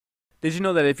Did you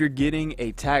know that if you're getting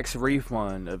a tax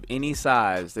refund of any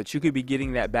size, that you could be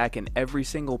getting that back in every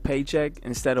single paycheck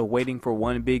instead of waiting for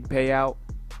one big payout?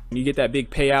 When you get that big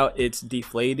payout, it's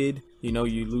deflated. You know,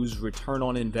 you lose return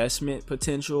on investment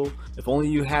potential. If only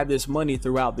you had this money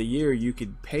throughout the year, you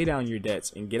could pay down your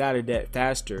debts and get out of debt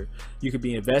faster. You could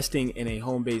be investing in a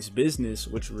home-based business,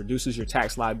 which reduces your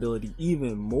tax liability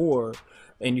even more.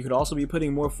 And you could also be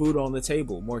putting more food on the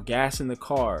table, more gas in the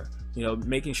car, you know,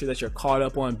 making sure that you're caught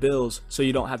up on bills so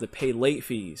you don't have to pay late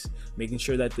fees, making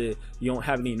sure that you don't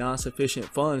have any non-sufficient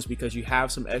funds because you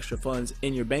have some extra funds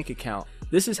in your bank account.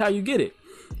 This is how you get it.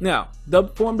 Now, the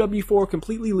Form W-4,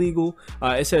 completely legal.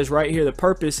 It says right here, the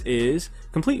purpose is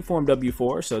complete Form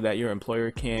W-4 so that your employer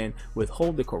can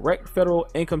withhold the correct federal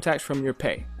income tax from your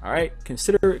pay. All right,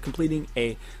 consider completing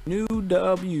a new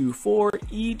W-4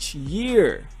 each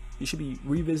year. You should be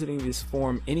revisiting this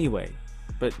form anyway,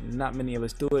 but not many of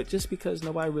us do it just because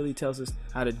nobody really tells us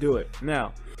how to do it.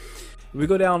 Now, we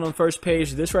go down on the first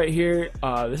page. This right here,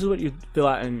 this is what you fill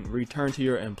out and return to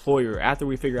your employer after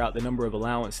we figure out the number of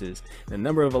allowances. The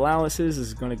number of allowances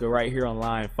is going to go right here on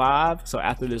line 5. So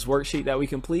after this worksheet that we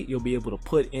complete, you'll be able to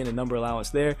put in a number allowance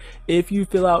there. If you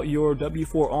fill out your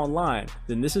W-4 online,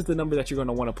 then this is the number that you're going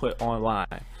to want to put online.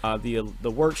 The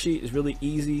worksheet is really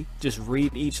easy. Just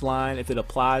read each line. If it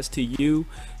applies to you,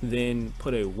 then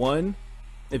put a 1.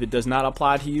 If it does not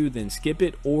apply to you, then skip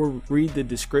it or read the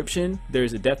description.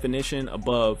 There's a definition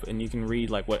above and you can read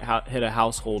like what head of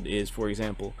household is, for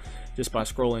example, just by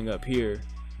scrolling up here.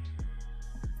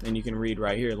 And you can read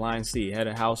right here, line C, head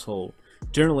of household.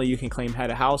 Generally, you can claim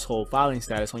head of household filing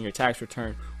status on your tax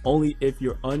return only if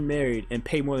you're unmarried and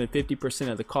pay more than 50%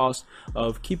 of the cost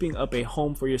of keeping up a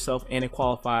home for yourself and a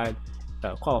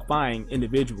qualifying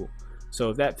individual. So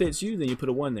if that fits you, then you put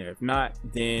a 1 there. If not,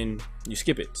 then you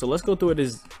skip it. So let's go through it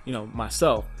as, you know,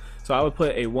 myself. So I would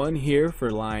put a 1 here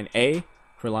for line A.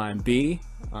 For line B,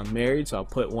 I'm married, so I'll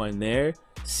put 1 there.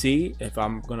 C, if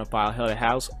I'm gonna file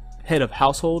head of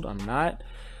household, I'm not.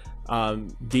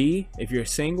 D, if you're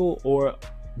single or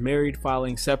married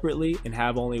filing separately and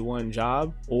have only 1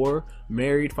 job, or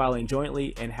married filing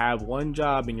jointly and have 1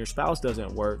 job and your spouse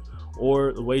doesn't work,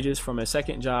 or the wages from a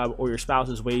second job or your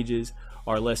spouse's wages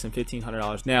are less than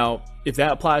 $1,500. Now, if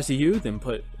that applies to you, then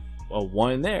put a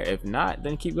 1 there. If not,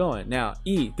 then keep going. Now,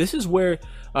 E, this is where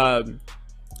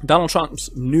Donald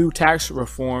Trump's new tax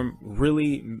reform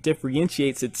really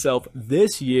differentiates itself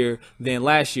this year than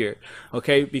last year,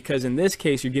 okay? Because in this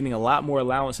case, you're getting a lot more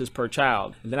allowances per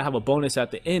child. And then I have a bonus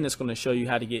at the end that's going to show you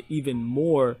how to get even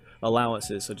more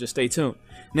allowances. So just stay tuned.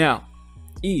 Now,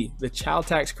 E, the child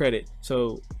tax credit.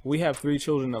 So we have 3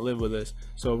 children that live with us.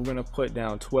 So we're going to put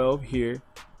down 12 here.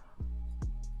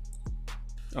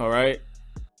 All right.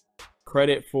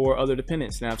 Credit for other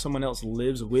dependents. Now, if someone else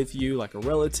lives with you, like a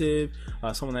relative,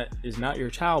 someone that is not your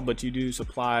child, but you do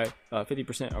supply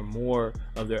 50% or more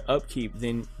of their upkeep,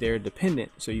 then they're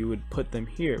dependent. So you would put them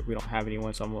here. We don't have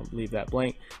anyone, so I'm going to leave that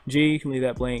blank. G, you can leave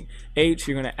that blank. H,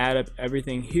 you're going to add up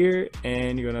everything here,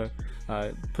 and you're going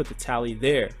to put the tally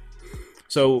there.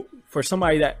 So for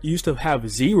somebody that used to have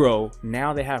 0,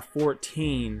 now they have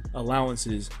 14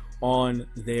 allowances on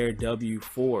their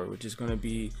W-4, which is going to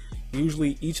be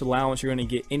usually each allowance you're going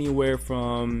to get anywhere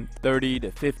from $30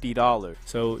 to $50.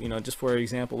 So, you know, just for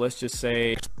example, let's just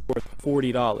say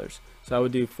 $40. So I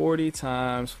would do 40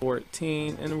 times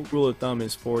 14, and the rule of thumb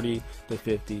is 40 to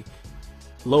 50.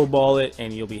 Lowball it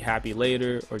and you'll be happy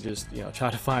later, or just, you know, try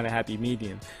to find a happy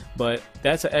medium. But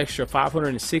that's an extra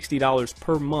 $560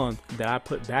 per month that I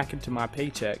put back into my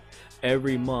paycheck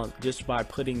every month just by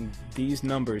putting these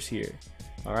numbers here.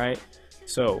 All right,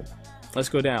 so let's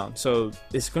go down. So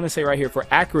it's going to say right here, for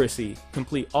accuracy,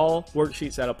 complete all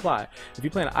worksheets that apply. If you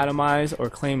plan to itemize or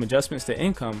claim adjustments to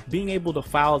income, being able to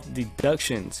file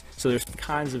deductions. So there's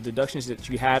kinds of deductions that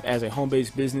you have as a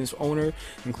home-based business owner,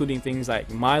 including things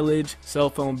like mileage, cell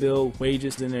phone bill,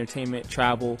 wages, entertainment,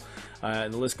 travel,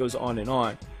 and the list goes on and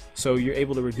on. So you're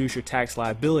able to reduce your tax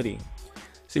liability.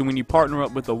 See, when you partner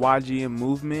up with the YGM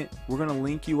movement, we're going to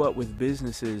link you up with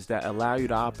businesses that allow you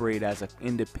to operate as an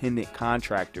independent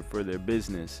contractor for their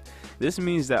business. This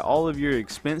means that all of your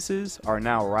expenses are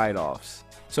now write-offs.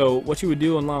 So what you would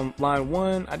do on line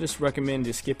 1, I just recommend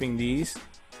just skipping these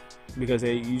because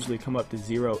they usually come up to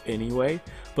 0 anyway.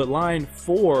 But line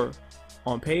 4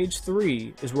 on page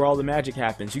 3 is where all the magic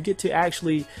happens. You get to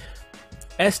actually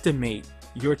estimate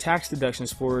your tax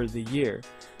deductions for the year.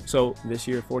 So this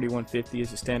year, $4,150 is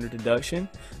the standard deduction.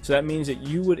 So that means that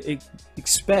you would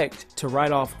expect to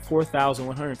write off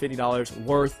 $4,150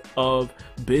 worth of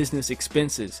business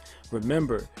expenses.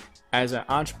 Remember, As an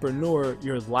entrepreneur,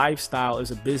 your lifestyle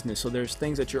is a business. So there's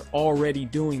things that you're already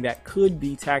doing that could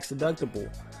be tax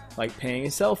deductible, like paying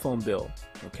a cell phone bill.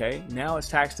 Okay, now it's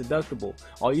tax deductible.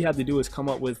 All you have to do is come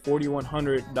up with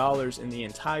 $4,100 in the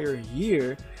entire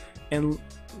year, and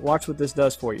watch what this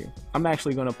does for you. I'm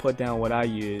actually going to put down what I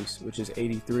use, which is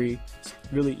 83. It's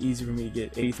really easy for me to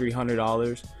get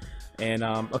 $8,300. And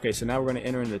okay, so now we're going to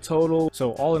enter in the total.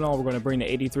 So all in all, we're going to bring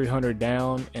the 8,300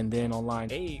 down, and then on line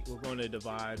 8, we're going to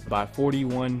divide by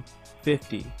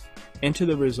 4,150 into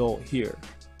the result here.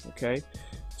 Okay,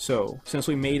 so since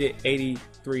we made it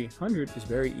 8,300, it's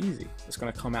very easy. It's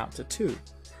going to come out to 2.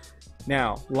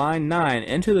 Now, line 9,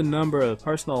 enter the number of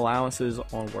personal allowances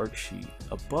on worksheet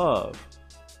above,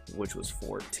 which was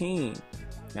 14.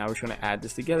 Now we're just going to add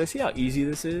this together. See how easy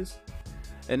this is?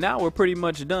 And now we're pretty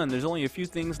much done. There's only a few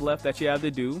things left that you have to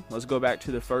do. Let's go back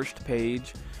to the first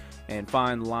page and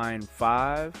find line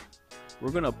 5.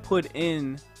 We're going to put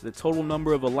in the total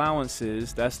number of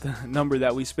allowances. That's the number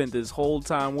that we spent this whole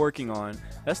time working on.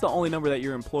 That's the only number that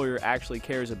your employer actually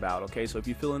cares about. Okay, so if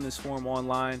you fill in this form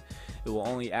online, it will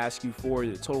only ask you for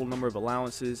the total number of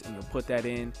allowances, and you'll put that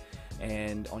in.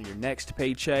 And on your next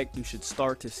paycheck, you should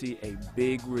start to see a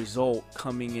big result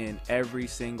coming in every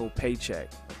single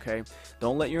paycheck. Okay,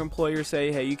 don't let your employer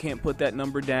say, hey, you can't put that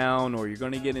number down or you're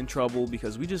going to get in trouble,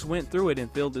 because we just went through it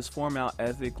and filled this form out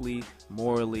ethically,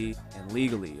 morally, and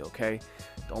legally. Okay,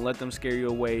 don't let them scare you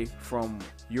away from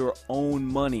your own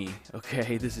money.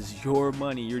 Okay, this is your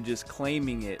money. You're just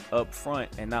claiming it up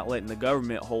front and not letting the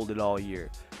government hold it all year.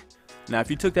 Now,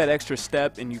 if you took that extra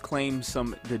step and you claim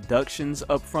some deductions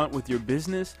up front with your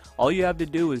business, all you have to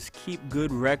do is keep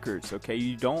good records. Okay,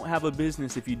 you don't have a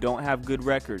business if you don't have good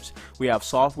records. We have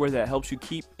software that helps you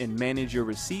keep and manage your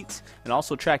receipts and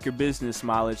also track your business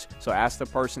mileage. So ask the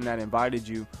person that invited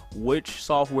you which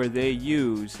software they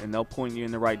use, and they'll point you in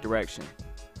the right direction.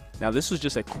 Now, this was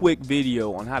just a quick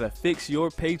video on how to fix your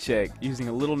paycheck using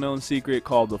a little known secret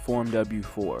called the Form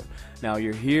W-4. Now,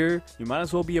 you're here, you might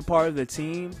as well be a part of the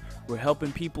team. We're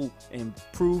helping people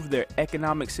improve their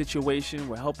economic situation.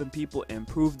 We're helping people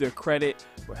improve their credit.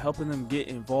 We're helping them get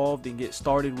involved and get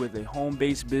started with a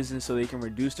home-based business so they can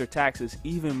reduce their taxes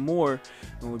even more,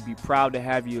 and we'd be proud to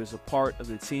have you as a part of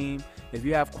the team. If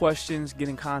you have questions, get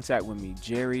in contact with me,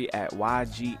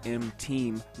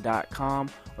 jerry@ygmteam.com,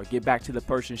 or get back to the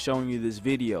person showing you this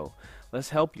video. Let's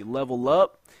help you level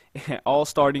up, all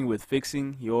starting with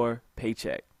fixing your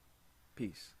paycheck.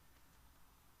 Peace.